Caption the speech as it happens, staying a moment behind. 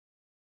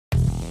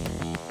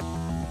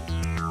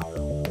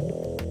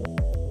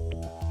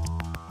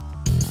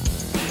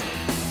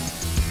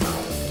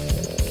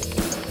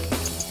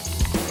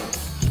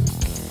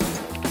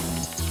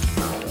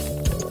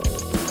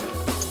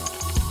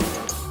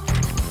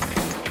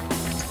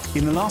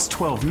In the last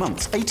 12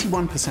 months,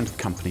 81% of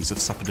companies have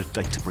suffered a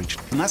data breach,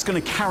 and that's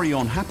going to carry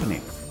on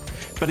happening.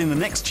 But in the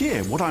next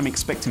year, what I'm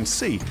expecting to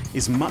see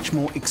is much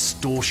more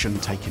extortion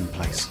taking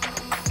place.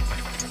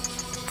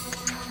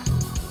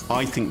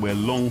 I think we're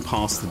long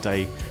past the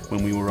day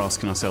when we were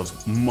asking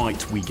ourselves,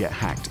 might we get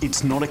hacked?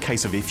 It's not a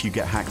case of if you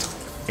get hacked,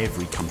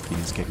 every company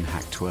is getting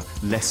hacked to a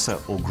lesser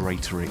or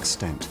greater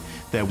extent.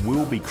 There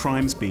will be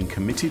crimes being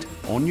committed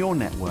on your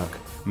network,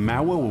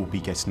 malware will be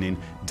getting in,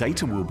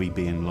 data will be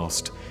being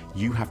lost.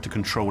 You have to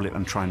control it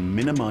and try and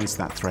minimize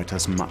that threat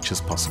as much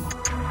as possible.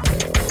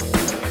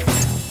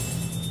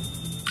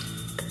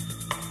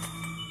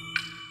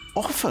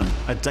 Often,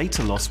 a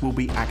data loss will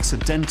be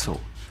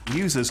accidental.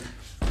 Users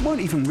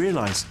won't even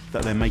realize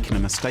that they're making a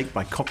mistake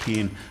by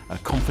copying a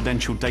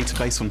confidential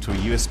database onto a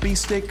USB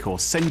stick or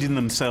sending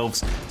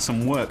themselves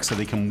some work so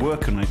they can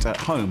work on it at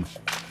home.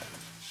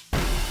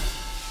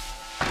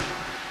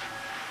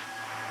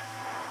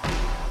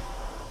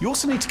 You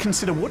also need to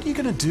consider, what are you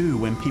going to do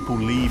when people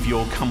leave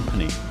your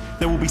company?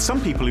 There will be some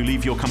people who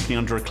leave your company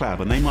under a cloud,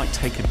 and they might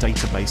take a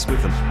database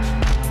with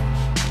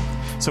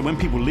them. So when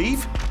people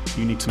leave,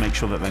 you need to make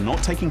sure that they're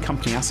not taking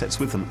company assets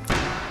with them.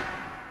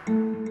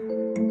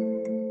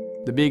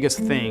 The biggest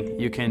thing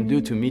you can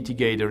do to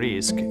mitigate the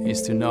risk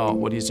is to know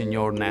what is in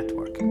your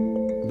network.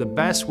 The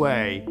best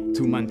way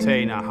to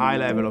maintain a high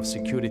level of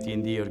security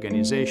in the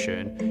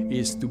organization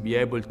is to be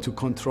able to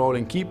control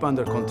and keep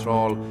under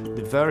control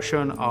the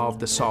version of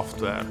the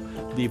software,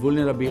 the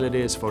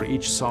vulnerabilities for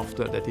each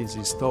software that is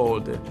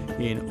installed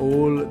in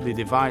all the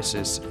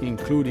devices,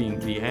 including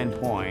the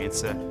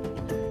endpoints.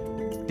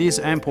 These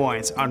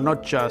endpoints are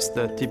not just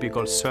the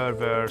typical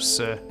servers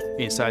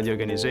inside the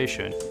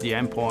organization. The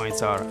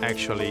endpoints are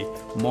actually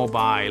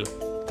mobile,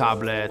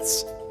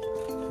 tablets,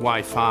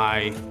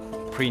 Wi-Fi,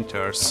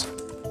 printers.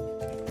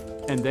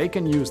 And they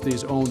can use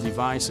these own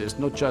devices,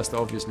 not just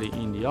obviously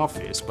in the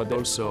office, but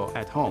also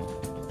at home.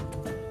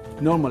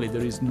 Normally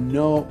there is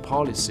no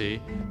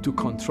policy to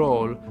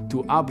control,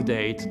 to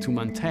update, to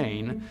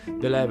maintain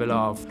the level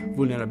of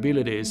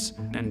vulnerabilities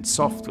and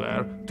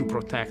software to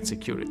protect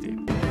security.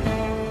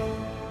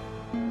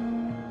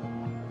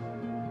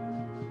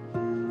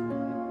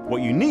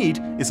 What you need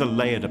is a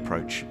layered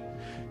approach.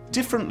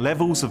 Different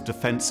levels of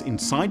defense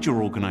inside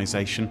your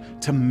organization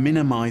to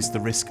minimize the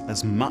risk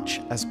as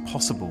much as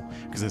possible,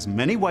 because there's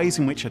many ways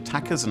in which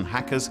attackers and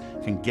hackers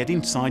can get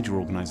inside your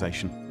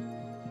organization.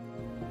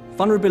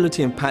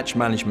 Vulnerability and patch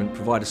management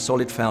provide a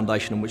solid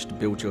foundation on which to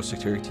build your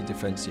security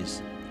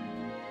defenses.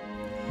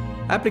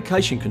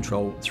 Application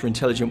control through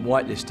intelligent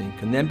whitelisting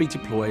can then be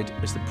deployed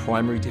as the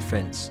primary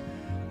defense,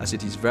 as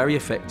it is very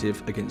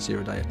effective against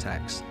zero-day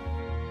attacks.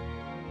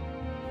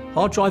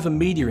 Hard drive and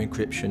media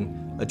encryption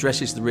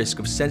addresses the risk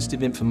of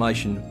sensitive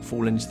information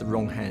falling into the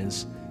wrong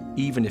hands,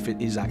 even if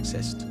it is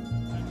accessed.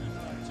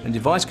 And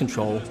device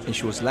control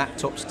ensures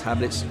laptops,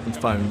 tablets and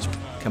phones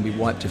can be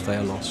wiped if they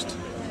are lost.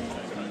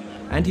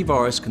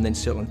 Antivirus can then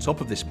sit on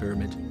top of this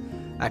pyramid,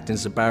 acting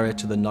as a barrier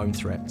to the known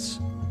threats.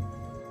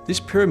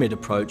 This pyramid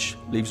approach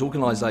leaves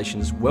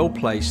organisations well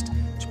placed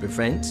to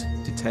prevent,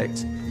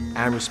 detect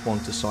and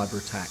respond to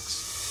cyber attacks.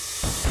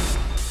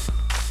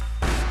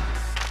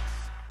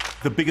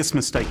 The biggest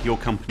mistake your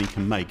company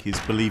can make is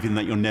believing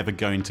that you're never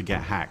going to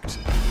get hacked.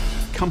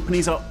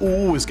 Companies are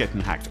always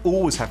getting hacked,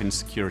 always having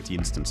security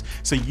incidents.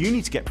 So you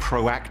need to get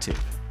proactive.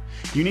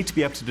 You need to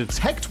be able to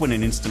detect when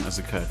an incident has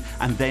occurred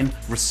and then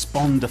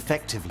respond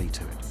effectively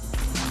to it.